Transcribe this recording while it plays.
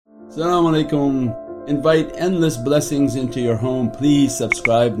Assalamu alaikum. Invite endless blessings into your home. Please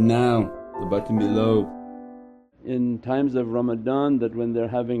subscribe now, the button below. In times of Ramadan, that when they're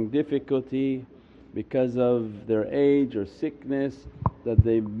having difficulty because of their age or sickness, that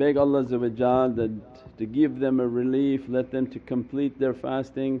they beg Allah that to give them a relief, let them to complete their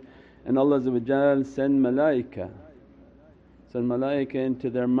fasting, and Allah send malaika into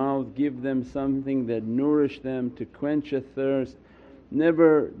their mouth, give them something that nourish them to quench a thirst.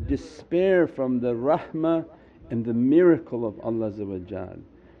 Never despair from the rahmah and the miracle of Allah,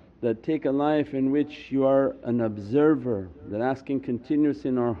 that take a life in which you are an observer, that asking continuously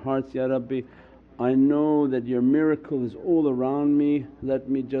in our hearts, Ya Rabbi, I know that your miracle is all around me, let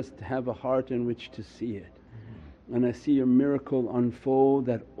me just have a heart in which to see it. And I see your miracle unfold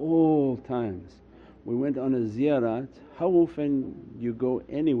at all times. We went on a ziyarat. How often you go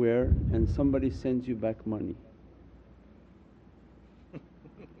anywhere and somebody sends you back money?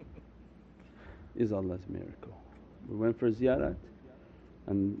 Is Allah's miracle. We went for ziyarat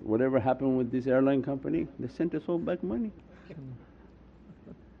and whatever happened with this airline company, they sent us all back money.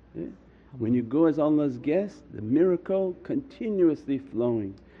 Yeah. When you go as Allah's guest, the miracle continuously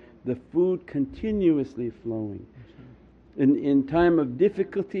flowing, the food continuously flowing. In time of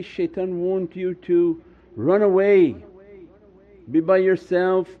difficulty, shaitan wants you to run away, be by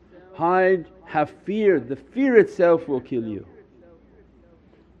yourself, hide, have fear. The fear itself will kill you,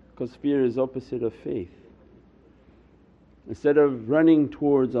 because fear is opposite of faith. Instead of running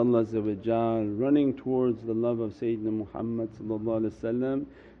towards Allah, running towards the love of Sayyidina Muhammad,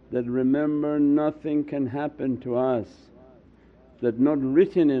 that remember nothing can happen to us that not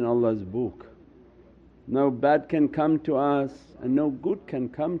written in Allah's book. No bad can come to us and no good can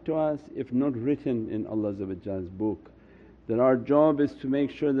come to us if not written in Allah's book. That our job is to make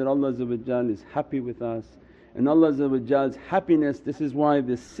sure that Allah is happy with us, and Allah's happiness. This is why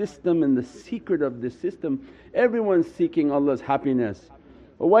this system and the secret of this system, everyone's seeking Allah's happiness.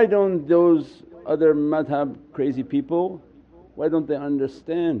 But why don't those other madhab crazy people, why don't they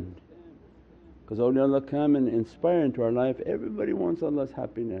understand? Because awliyaullah come and inspire into our life, everybody wants Allah's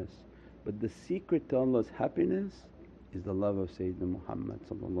happiness. But the secret to Allah's happiness is the love of Sayyidina Muhammad.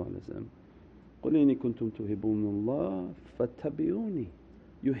 قُلْ إِنِ كُنْتُمْ تُحِبُّونَ اللَّهَ فَاتَّبِعُونِي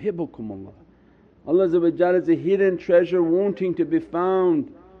يُحِبُّكُمُ اللَّهُ. Allah is a hidden treasure wanting to be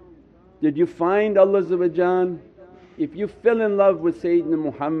found. Did you find Allah? If you fell in love with Sayyidina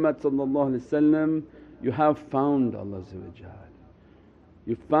Muhammad, you have found Allah.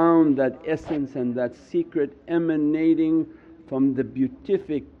 You found that essence and that secret emanating from the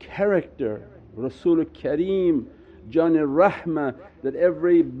beatific character, Rasul Kareem, Jan-e-Rahmah, that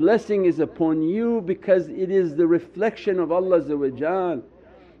every blessing is upon you because it is the reflection of Allah.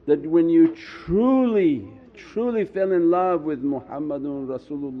 That when you truly fell in love with Muhammadun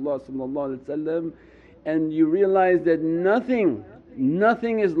Rasulullah and you realize that nothing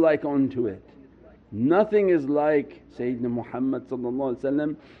is like unto it, nothing is like Sayyidina Muhammad.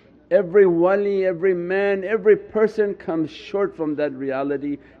 Every wali, every man, every person comes short from that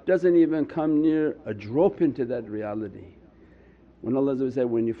reality, doesn't even come near a drop into that reality. When Allah said,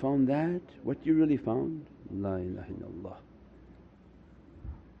 when you found that, what you really found? La ilaha illallah.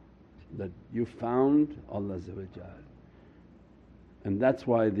 That you found Allah. And that's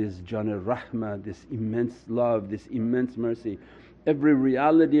why this Jan-e-Rahmah, this immense love, this immense mercy, every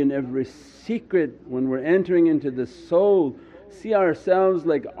reality and every secret, when we're entering into the soul, see ourselves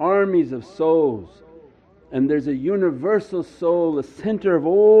like armies of souls. And there's a universal soul, the centre of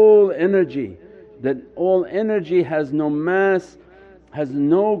all energy, that all energy has no mass, has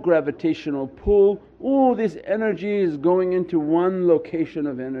no gravitational pull. All this energy is going into one location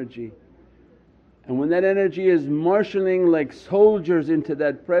of energy. And when that energy is marshalling like soldiers into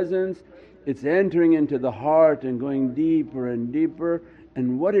that presence, it's entering into the heart and going deeper and deeper.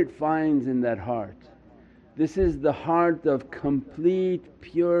 And what it finds in that heart, this is the heart of complete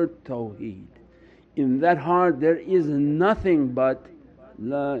pure tawheed. In that heart there is nothing but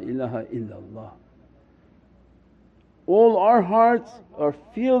La ilaha illallah. All our hearts are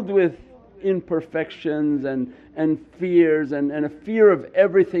filled with imperfections and fears and a fear of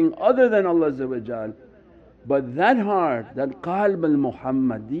everything other than Allah. But that heart, that qalb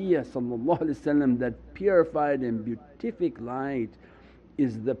al-Muhammadiyya that purified and beatific light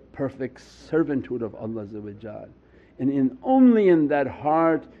is the perfect servanthood of Allah. And only in that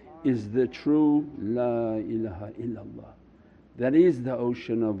heart is the true La ilaha illallah. That is the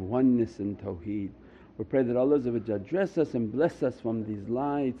ocean of oneness and tawheed. We pray that Allah dress us and bless us from these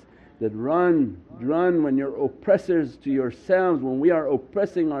lights that run when you're oppressors to yourselves, when we are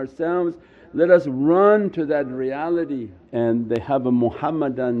oppressing ourselves, let us run to that reality. And they have a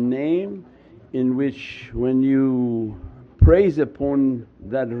Muhammadan name in which when you praise upon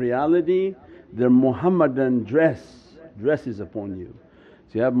that reality, their Muhammadan dresses upon you.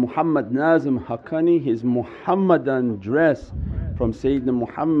 So you have Muhammad Nazim Haqqani, his Muhammadan dress from Sayyidina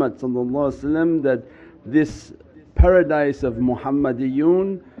Muhammad that this paradise of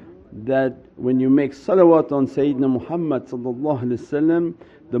Muhammadiyun, that when you make salawat on Sayyidina Muhammad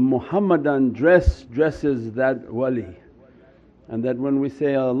the Muhammadan dresses that wali. And that when we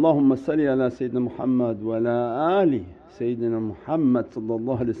say, Allahumma salli ala Sayyidina Muhammad wa ala ali Sayyidina Muhammad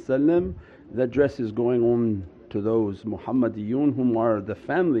that dress is going on to those Muhammadiyun whom are the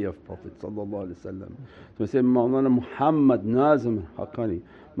family of Prophet. So we say, Mawlana Muhammad Nazim Haqqani,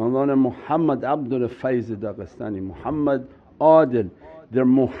 Mawlana Muhammad Abdul Faiz Dagestani, Muhammad Adil. Their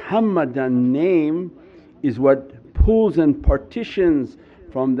Muhammadan name is what pulls and partitions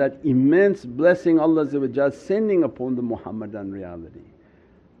from that immense blessing Allah sending upon the Muhammadan reality.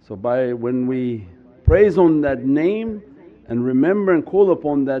 So when we praise on that name and remember and call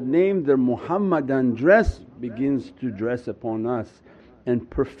upon that name, their Muhammadan dress begins to dress upon us and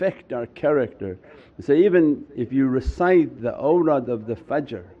perfect our character. So even if you recite the awrad of the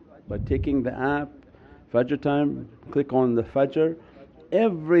Fajr by taking the app, Fajr time, click on the Fajr,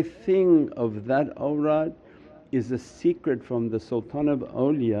 everything of that awrad is a secret from the Sultan of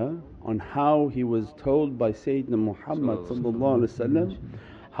Awliya on how he was told by Sayyidina Muhammad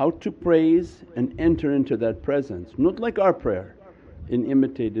how to praise and enter into that presence. Not like our prayer in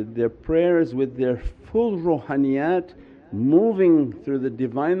imitated, their prayers with their full ruhaniyat moving through the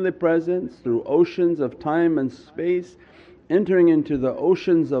Divinely Presence, through oceans of time and space, entering into the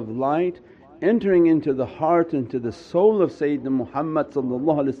oceans of light, entering into the heart, into the soul of Sayyidina Muhammad from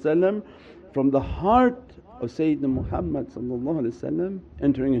the heart of Sayyidina Muhammad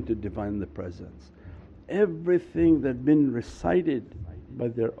entering into Divinely Presence. Everything that been recited by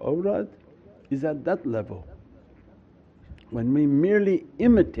their awrad is at that level. When we merely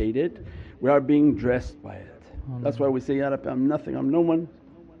imitate it, we are being dressed by it. That's why we say, Ya Rabbi, I'm nothing, I'm no one,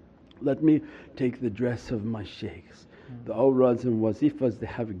 let me take the dress of my shaykhs. The awrads and wazifas they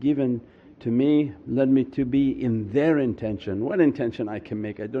have given to me, let me to be in their intention. What intention I can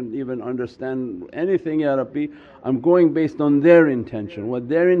make? I don't even understand anything, Ya Rabbi. I'm going based on their intention. What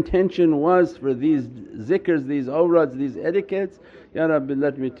their intention was for these zikrs, these awrads, these etiquettes, Ya Rabbi,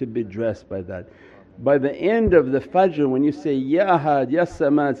 let me to be dressed by that. By the end of the Fajr, when you say, Ya Ahad, Ya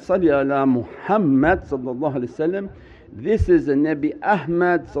Samad, Salli ala Muhammad, this is a Nabi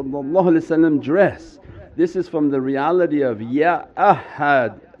Ahmad dress. This is from the reality of Ya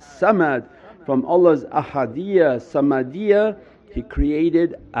Ahad, Samad, from Allah's Ahadiyya, Samadiyya, He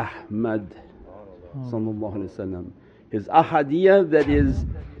created Ahmad. His Ahadiyya, that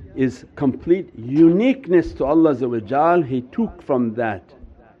is complete uniqueness to Allah, He took from that.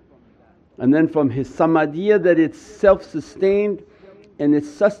 And then from His Samadiyya, that it's self-sustained and its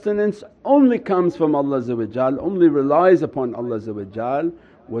sustenance only comes from Allah, only relies upon Allah,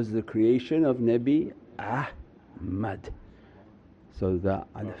 was the creation of Nabi Ahmad. So the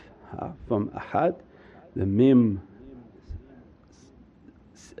alif from ahad, the mim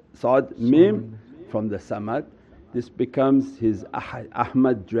sad mim from the samad, this becomes his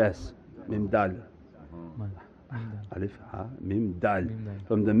Ahmad dress, mim dal. Alif ha mim dal.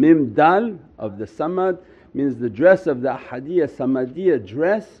 From the mim dal of the samad means the dress of the ahadiyya samadiyya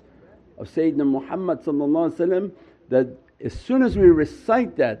dress of Sayyidina Muhammad, that as soon as we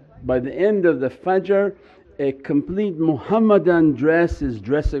recite that, by the end of the Fajr, a complete Muhammadan dress is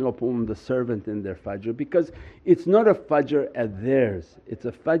dressing upon the servant in their Fajr, because it's not a Fajr at theirs, it's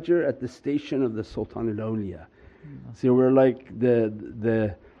a Fajr at the station of the Sultan al-Awliya. So we're like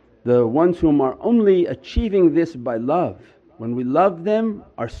the ones whom are only achieving this by love. When we love them,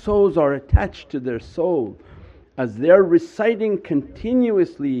 our souls are attached to their soul. As they're reciting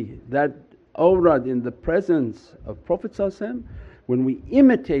continuously that awrad in the presence of Prophet, when we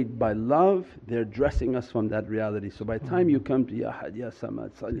imitate by love, they're dressing us from that reality. So by the time you come to Ya Ahad Ya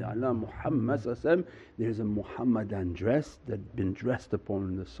Samad Salli ala Muhammad, there's a Muhammadan dress that's been dressed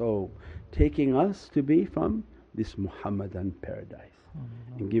upon the soul, taking us to be from this Muhammadan paradise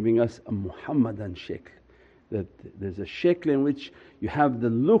and giving us a Muhammadan shakl. That there's a shakl in which you have the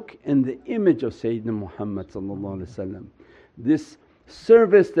look and the image of Sayyidina Muhammad. This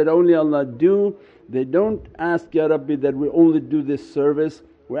service that awliyaullah do, they don't ask, Ya Rabbi, that we only do this service,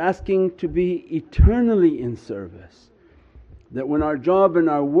 we're asking to be eternally in service. That when our job and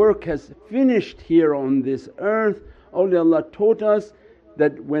our work has finished here on this earth, awliyaullah taught us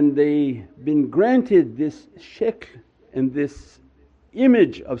that when they been granted this shakl and this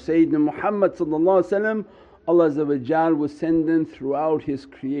image of Sayyidina Muhammad, Allah will send them throughout His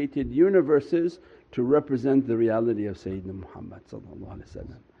created universes to represent the reality of Sayyidina Muhammad,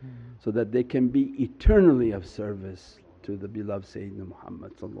 so that they can be eternally of service to the beloved Sayyidina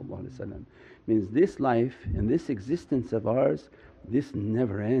Muhammad. Means this life and this existence of ours, this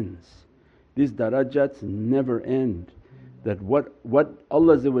never ends, these darajats never end. That what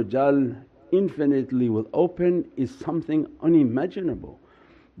Allah infinitely will open is something unimaginable.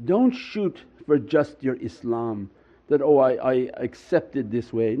 Don't shoot for just your Islam that, oh I accepted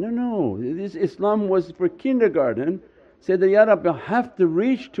this way. No, this Islam was for kindergarten. Say that, Ya Rabbi, I have to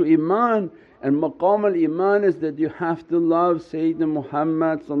reach to Iman, and maqam al-Iman is that you have to love Sayyidina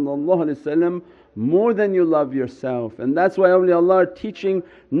Muhammad more than you love yourself. And that's why awliyaullah are teaching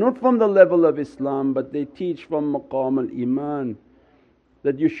not from the level of Islam but they teach from maqam al-Iman,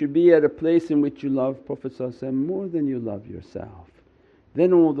 that you should be at a place in which you love Prophet more than you love yourself.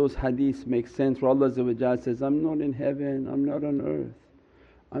 Then all those hadiths make sense where Allah says, I'm not in heaven, I'm not on earth,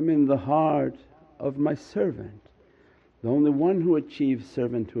 I'm in the heart of my servant. The only one who achieves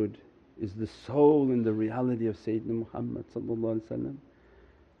servanthood is the soul in the reality of Sayyidina Muhammad.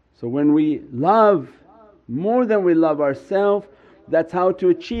 So when we love more than we love ourselves, that's how to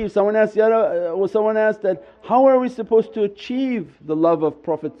achieve. Someone asked that, how are we supposed to achieve the love of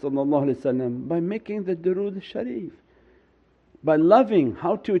Prophet? By making the durood sharif, by loving.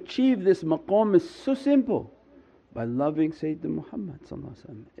 How to achieve this maqam is so simple, by loving Sayyidina Muhammad.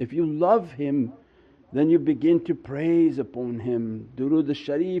 If you love him, then you begin to praise upon him, durood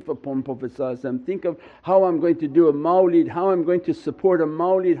sharif upon Prophet. Think of how I'm going to do a mawlid, how I'm going to support a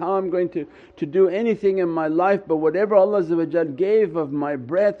mawlid, how I'm going to do anything in my life. But whatever Allah gave of my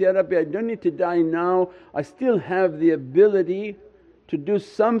breath, Ya Rabbi, I don't need to die now, I still have the ability to do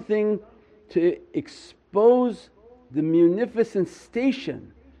something to expose the munificent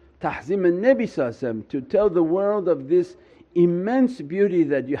station, tahzim al-Nabi, to tell the world of this immense beauty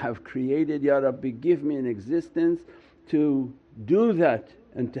that you have created. Ya Rabbi, give me an existence to do that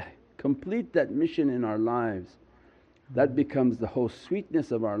and to complete that mission in our lives. That becomes the whole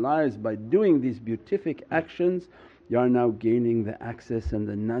sweetness of our lives. By doing these beatific actions, you are now gaining the access and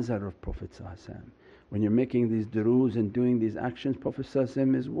the nazar of Prophet. When you're making these duroods and doing these actions, Prophet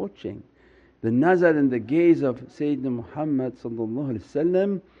is watching. The nazar and the gaze of Sayyidina Muhammad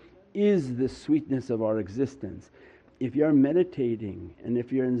is the sweetness of our existence. If you're meditating and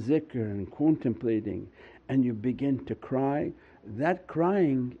if you're in zikr and contemplating and you begin to cry, that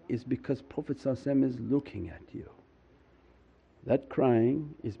crying is because Prophet is looking at you. That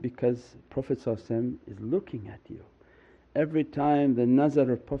crying is because Prophet is looking at you. Every time the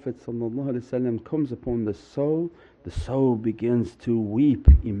nazar of Prophet comes upon the soul begins to weep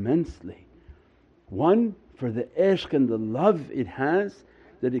immensely. One, for the ishq and the love it has,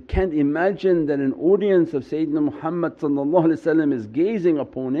 that it can't imagine that an audience of Sayyidina Muhammad is gazing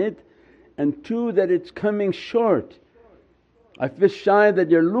upon it, and two, that it's coming short. I feel shy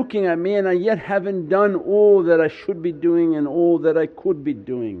that you're looking at me and I yet haven't done all that I should be doing and all that I could be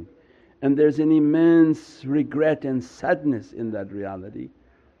doing, and there's an immense regret and sadness in that reality.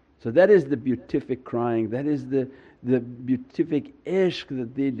 So that is the beatific crying, that is the beatific ishq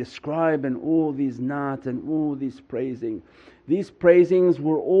that they describe in all these naat and all these praising. These praisings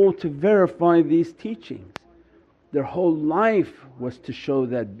were all to verify these teachings. Their whole life was to show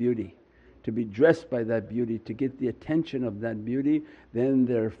that beauty, to be dressed by that beauty, to get the attention of that beauty. Then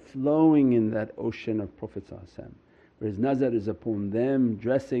they're flowing in that ocean of Prophet. Whereas nazar is upon them,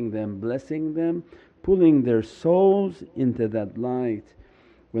 dressing them, blessing them, pulling their souls into that light.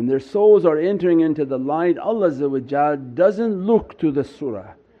 When their souls are entering into the light, Allah doesn't look to the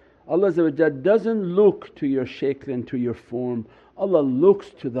surah, Allah doesn't look to your shakl and to your form, Allah looks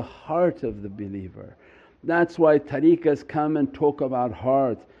to the heart of the believer. That's why tariqas come and talk about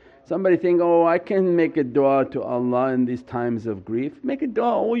heart. Somebody think, oh I can make a dua to Allah in these times of grief. Make a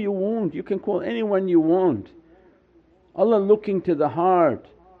dua all you want, you can call anyone you want. Allah looking to the heart,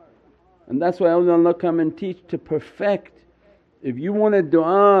 and that's why awliyaullah come and teach to perfect. If you want a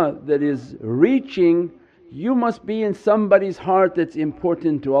dua that is reaching, you must be in somebody's heart that's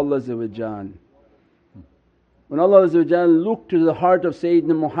important to Allah. When Allah looked to the heart of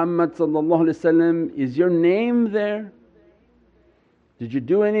Sayyidina Muhammad, is your name there? Did you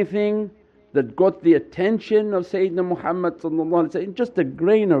do anything that got the attention of Sayyidina Muhammad? Just a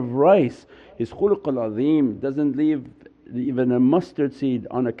grain of rice, his khuluq al-azim doesn't leave even a mustard seed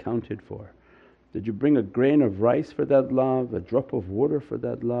unaccounted for. Did you bring a grain of rice for that love, a drop of water for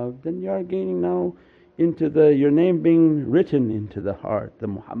that love? Then you are gaining now into your name being written into the heart, the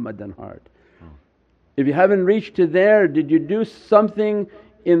Muhammadan heart. If you haven't reached to there, did you do something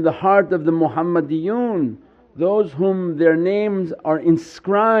in the heart of the Muhammadiyun, those whom their names are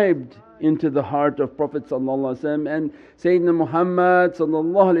inscribed into the heart of Prophet and Sayyidina Muhammad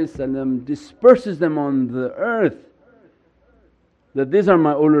disperses them on the earth, that these are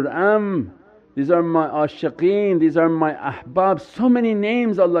my ulul am, these are my ashiqeen, these are my ahbab. So many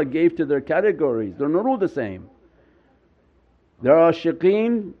names Allah gave to their categories, they're not all the same. There are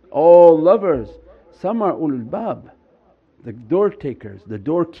ashiqeen, all lovers. Some are ulul bab, the door takers, the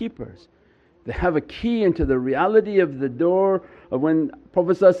doorkeepers. They have a key into the reality of the door of when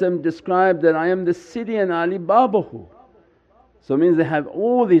Prophet described that, I am the city and Ali Babahu. So it means they have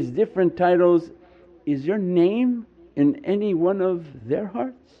all these different titles. Is your name in any one of their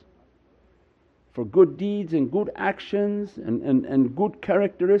hearts? For good deeds and good actions and good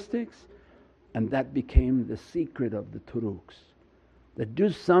characteristics? And that became the secret of the turuqs. That do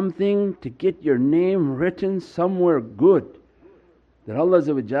something to get your name written somewhere good. That Allah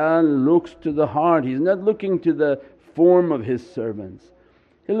looks to the heart, He's not looking to the form of His servants,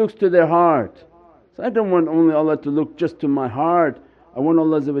 He looks to their heart. So I don't want only Allah to look just to my heart, I want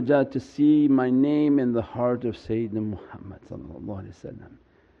Allah to see my name in the heart of Sayyidina Muhammad.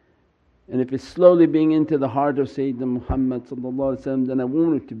 And if it's slowly being into the heart of Sayyidina Muhammad, then I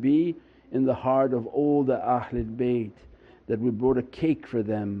want it to be in the heart of all the Ahlul Bayt. That we brought a cake for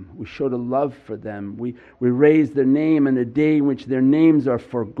them, we showed a love for them, we raised their name, and a day in which their names are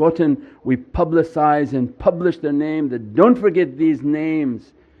forgotten we publicize and publish their name, that don't forget these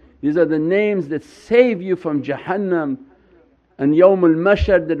names. These are the names that save you from Jahannam. And Yawmul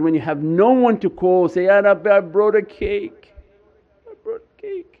Mashhad, that when you have no one to call, say, Ya Rabbi, I brought a cake, I brought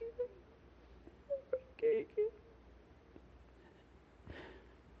cake.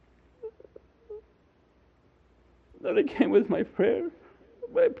 That I came with my prayer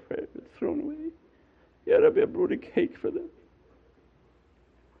was thrown away. Ya Rabbi, I brought a cake for them.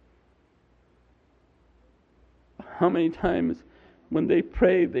 How many times when they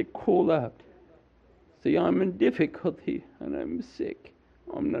pray they call out, say, I'm in difficulty and I'm sick,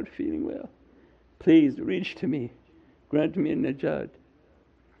 I'm not feeling well. Please reach to me, grant me a najat.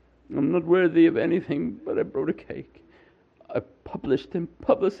 I'm not worthy of anything but I brought a cake. I published and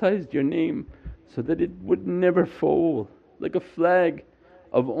publicized your name so that it would never fall, like a flag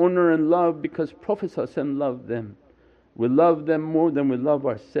of honour and love, because Prophet loved them. We love them more than we love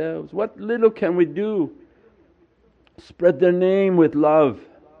ourselves. What little can we do? Spread their name with love,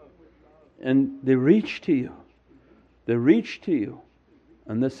 and they reach to you. They reach to you,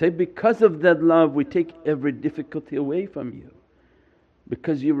 and they say, because of that love we take every difficulty away from you,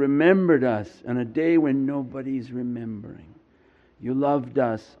 because you remembered us on a day when nobody's remembering. You loved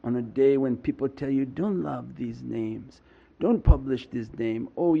us on a day when people tell you, don't love these names, don't publish this name,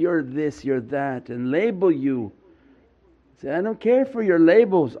 oh you're this, you're that, and label you. Say, I don't care for your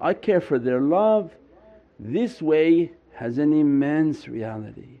labels, I care for their love. This way has an immense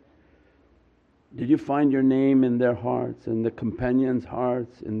reality. Did you find your name in their hearts, in the companions'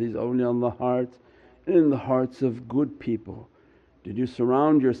 hearts, in these awliyaullah hearts, and in the hearts of good people? Did you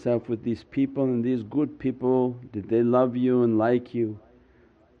surround yourself with these people, and these good people, did they love you and like you?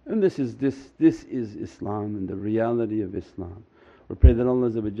 And this is Islam and the reality of Islam. We pray that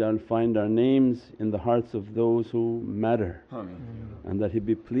Allah find our names in the hearts of those who matter. Ameen. And that He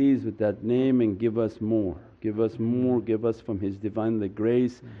be pleased with that name and give us more. Give us more, give us from His Divinely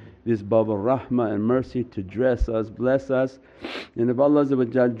grace, this Bab al-Rahmah and mercy to dress us, bless us. And if Allah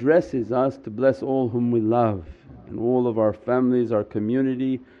dresses us, to bless all whom we love, and all of our families, our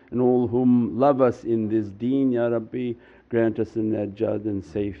community, and all whom love us in this deen. Ya Rabbi, grant us in najat and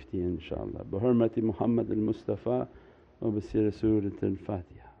safety inshaAllah. Bi hurmati Muhammad al-Mustafa wa bi siri Surat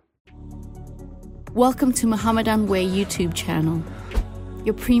al-Fatiha. Welcome to Muhammadan Way YouTube channel,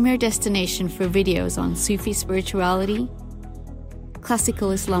 your premier destination for videos on Sufi spirituality,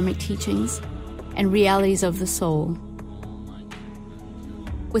 classical Islamic teachings, and realities of the soul.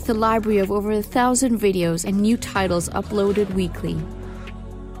 With a library of over 1,000 videos and new titles uploaded weekly.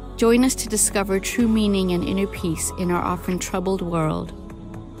 Join us to discover true meaning and inner peace in our often troubled world.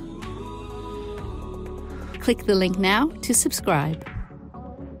 Click the link now to subscribe.